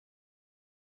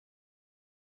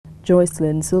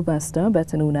Joycelyn Sylvestre,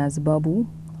 better known as Babu,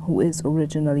 who is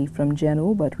originally from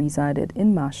Jeno but resided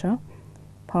in Masha,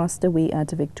 passed away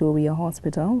at Victoria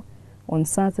Hospital on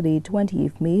Saturday,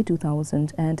 20th May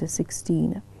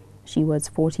 2016. She was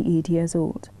 48 years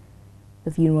old.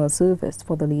 The funeral service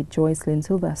for the late Joycelyn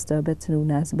Sylvestre, better known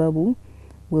as Babu,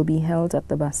 will be held at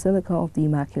the Basilica of the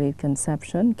Immaculate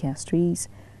Conception, Castries,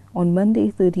 on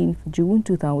Monday, 13th June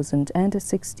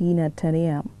 2016 at 10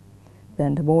 a.m.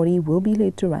 Then the body will be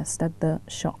laid to rest at the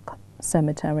Shock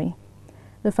Cemetery.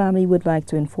 The family would like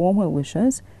to inform her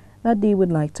wishers that they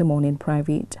would like to mourn in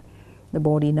private. The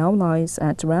body now lies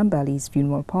at Rambali's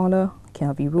Funeral Parlor,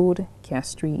 Calvi Road,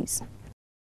 Castries.